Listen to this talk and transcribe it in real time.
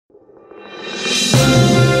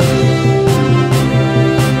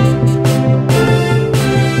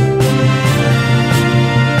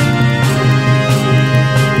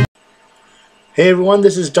Hey everyone,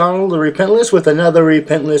 this is Donald the Repentless with another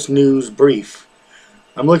Repentless News Brief.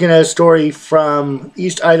 I'm looking at a story from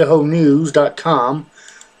eastidahonews.com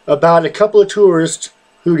about a couple of tourists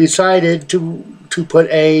who decided to put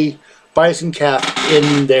a bison calf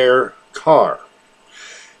in their car.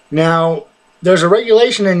 Now, there's a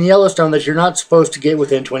regulation in Yellowstone that you're not supposed to get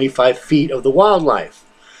within 25 feet of the wildlife.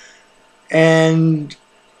 And,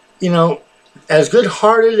 as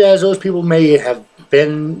good-hearted as those people may have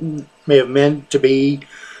meant to be,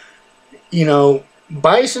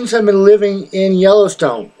 bisons have been living in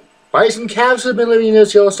Yellowstone. Bison calves have been living in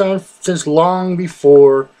this Yellowstone since long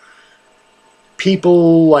before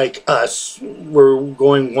people like us were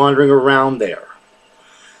going wandering around there.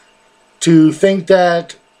 To think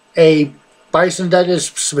that a bison that is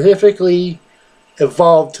specifically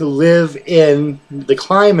evolved to live in the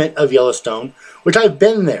climate of Yellowstone, which I've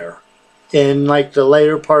been there in like the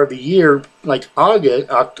later part of the year, like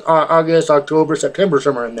August, October, September,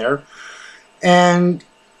 somewhere in there, and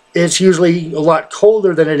it's usually a lot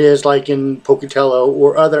colder than it is like in Pocatello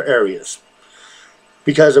or other areas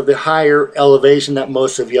because of the higher elevation that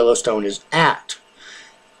most of Yellowstone is at.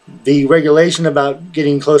 The regulation about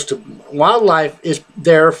getting close to wildlife is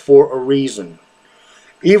there for a reason.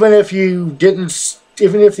 Even if these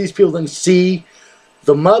people didn't see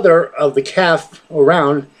the mother of the calf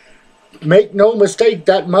around, make no mistake,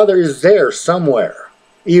 that mother is there somewhere,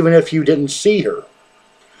 even if you didn't see her.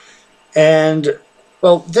 And,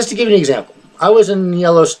 well, just to give you an example, I was in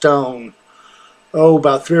Yellowstone,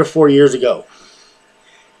 about 3 or 4 years ago.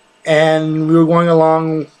 And we were going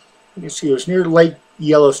along, it was near Lake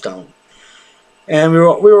Yellowstone. And we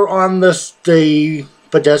were on the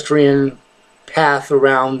pedestrian path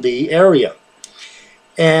around the area.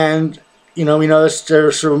 And, we noticed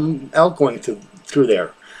there's some elk going through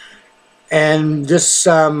there. And this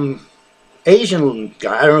Asian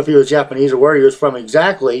guy, I don't know if he was Japanese or where he was from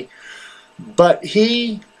exactly, but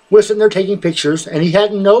he was sitting there taking pictures, and he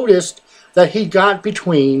hadn't noticed that he got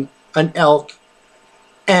between an elk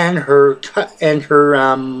and her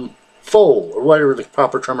foal, or whatever the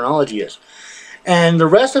proper terminology is. And the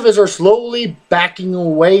rest of us are slowly backing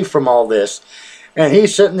away from all this, and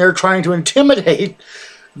he's sitting there trying to intimidate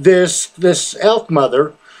this elk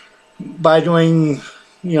mother by doing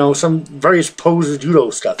some various poses,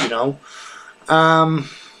 judo stuff, But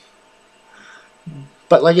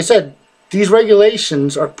like I said, these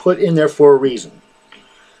regulations are put in there for a reason.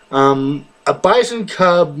 A bison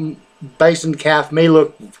calf may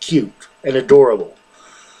look cute and adorable,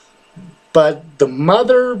 but the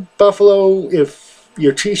mother buffalo, if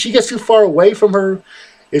she gets too far away from her,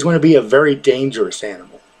 is going to be a very dangerous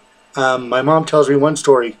animal. My mom tells me one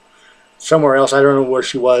story somewhere else, I don't know where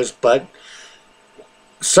she was, but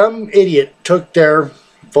some idiot took their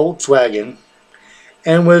Volkswagen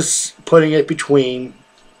and was putting it between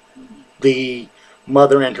the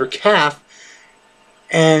mother and her calf,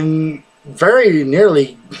 and very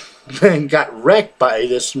nearly got wrecked by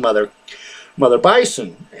this mother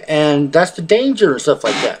bison. And that's the danger and stuff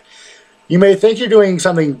like that. You may think you're doing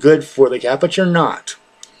something good for the calf, but you're not.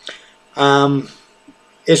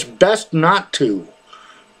 It's best not to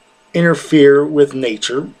interfere with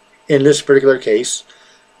nature. In this particular case,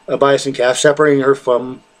 a bison calf, separating her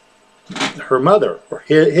from her mother, or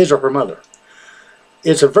his or her mother.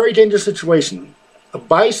 It's a very dangerous situation. A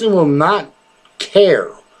bison will not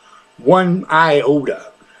care one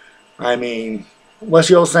iota. I mean, what's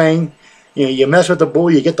the old saying? You mess with the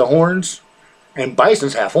bull, you get the horns. And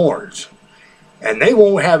bisons have horns. And they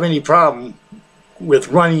won't have any problem with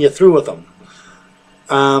running you through with them.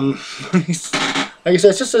 Like I said,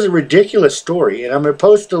 it's just a ridiculous story. And I'm going to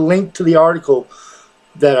post a link to the article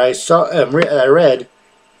that I read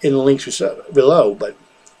in the links below. But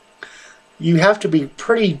you have to be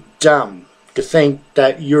pretty dumb to think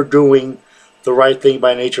that you're doing the right thing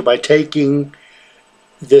by nature by taking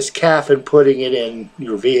this calf and putting it in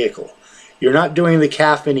your vehicle. You're not doing the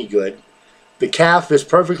calf any good. The calf is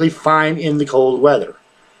perfectly fine in the cold weather.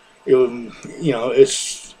 I don't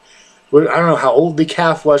know how old the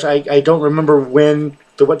calf was. I don't remember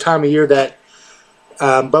what time of year that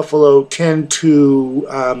buffalo tend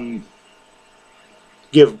to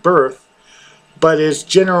give birth, but it's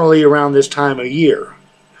generally around this time of year.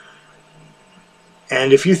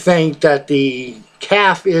 And if you think that the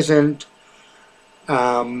calf isn't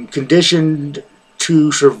conditioned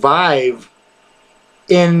to survive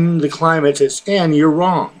in the climates it's in, you're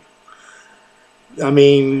wrong. I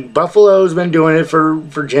mean, buffalo's been doing it for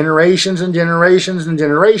generations and generations and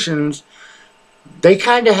generations. They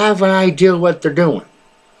kind of have an idea what they're doing.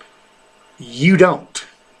 You don't.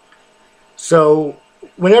 So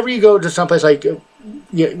whenever you go to someplace like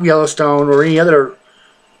Yellowstone or any other,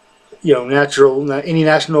 any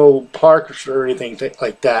national parks or anything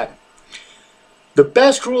like that. The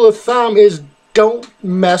best rule of thumb is don't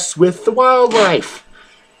mess with the wildlife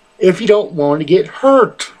if you don't want to get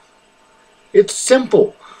hurt. It's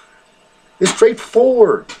simple. It's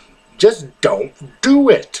straightforward. Just don't do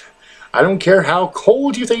it. I don't care how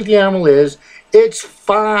cold you think the animal is. It's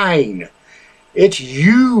fine. It's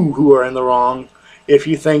you who are in the wrong if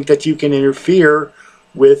you think that you can interfere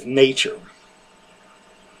with nature.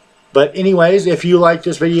 But anyways, if you like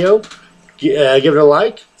this video, give it a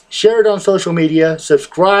like, share it on social media,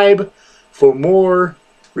 subscribe for more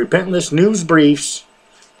Repentless news briefs.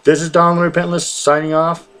 This is Don the Repentless signing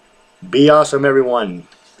off. Be awesome, everyone.